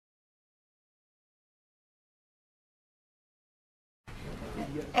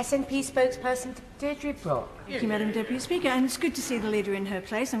SNP spokesperson Deidre Brock. Thank you, Madam Deputy Speaker, and it's good to see the leader in her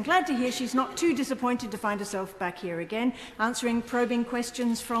place. I'm glad to hear she's not too disappointed to find herself back here again, answering probing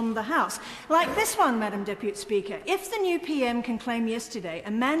questions from the House. Like this one, Madam Deputy Speaker. If the new PM can claim yesterday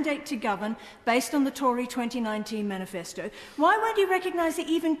a mandate to govern based on the Tory 2019 manifesto, why won't he recognise the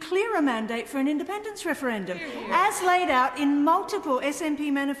even clearer mandate for an independence referendum, as laid out in multiple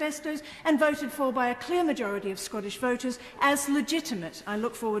SNP manifestos and voted for by a clear majority of Scottish voters as legitimate? I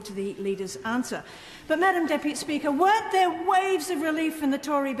look forward to the leader's answer. But, Madam Deputy Speaker, weren't there waves of relief from the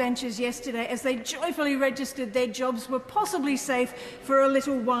Tory benches yesterday as they joyfully registered their jobs were possibly safe for a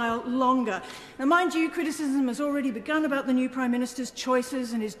little while longer? Now, mind you, criticism has already begun about the new Prime Minister's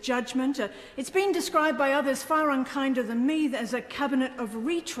choices and his judgment. It's been described by others far unkinder than me as a cabinet of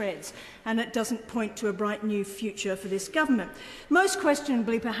retreads, and it doesn't point to a bright new future for this government. Most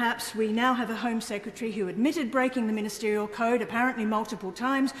questionably, perhaps, we now have a Home Secretary who admitted breaking the ministerial code apparently multiple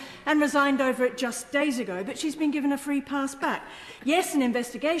times and resigned over it just days ago, but she's been given a free pass back. Yes, an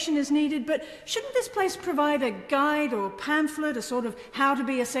investigation is needed, but shouldn't this place provide a guide or pamphlet, a sort of how to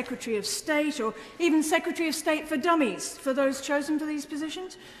be a Secretary of State, or even Secretary of State for dummies for those chosen for these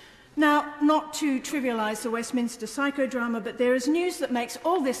positions? Now, not to trivialise the Westminster psychodrama, but there is news that makes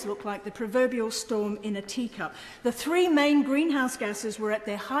all this look like the proverbial storm in a teacup. The three main greenhouse gases were at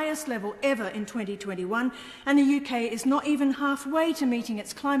their highest level ever in 2021, and the UK is not even halfway to meeting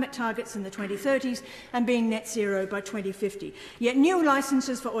its climate targets in the 2030s and being net zero by 2050. Yet new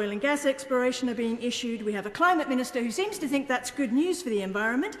licences for oil and gas exploration are being issued. We have a climate minister who seems to think that's good news for the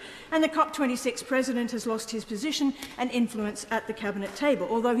environment, and the COP26 president has lost his position and influence at the cabinet table,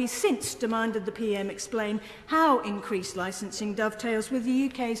 although he's since demanded the PM explain how increased licensing dovetails with the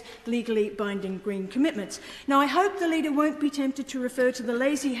UK's legally binding green commitments. Now, I hope the leader won't be tempted to refer to the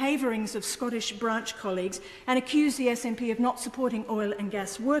lazy haverings of Scottish branch colleagues and accuse the SNP of not supporting oil and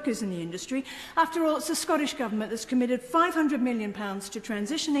gas workers in the industry. After all, it's the Scottish Government that's committed £500 million to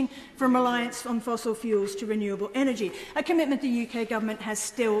transitioning from reliance on fossil fuels to renewable energy, a commitment the UK Government has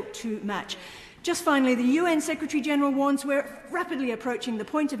still to match. Just finally, the UN Secretary-General warns we're rapidly approaching the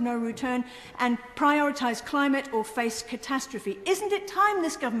point of no return and prioritise climate or face catastrophe. Isn't it time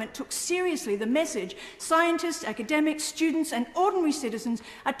this government took seriously the message scientists, academics, students and ordinary citizens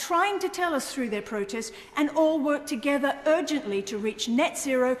are trying to tell us through their protests, and all work together urgently to reach net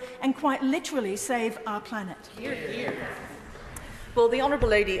zero and quite literally save our planet? Hear, hear. Well, the Honourable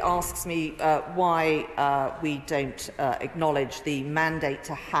Lady asks me why we don't acknowledge the mandate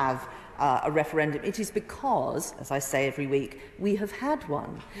to have a referendum. It is because, as I say every week, we have had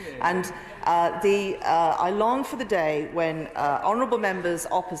one. And I long for the day when honourable members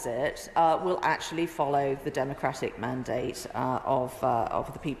opposite will actually follow the democratic mandate of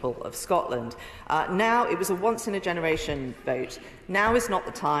the people of Scotland. Now, it was a once-in-a-generation vote. Now is not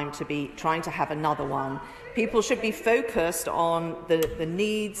the time to be trying to have another one. People should be focused on the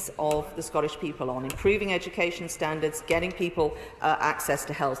needs of the Scottish people, on improving education standards, getting people access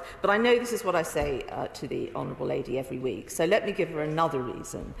to health. But I know this is what I say to the Honourable Lady every week, so let me give her another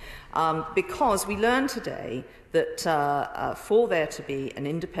reason. Because we learned today that for there to be an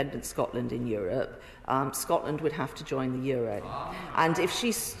independent Scotland in Europe, Scotland would have to join the euro. And if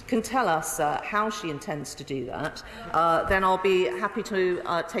she can tell us how she intends to do that, then I'll be happy to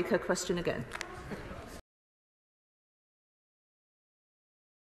take her question again.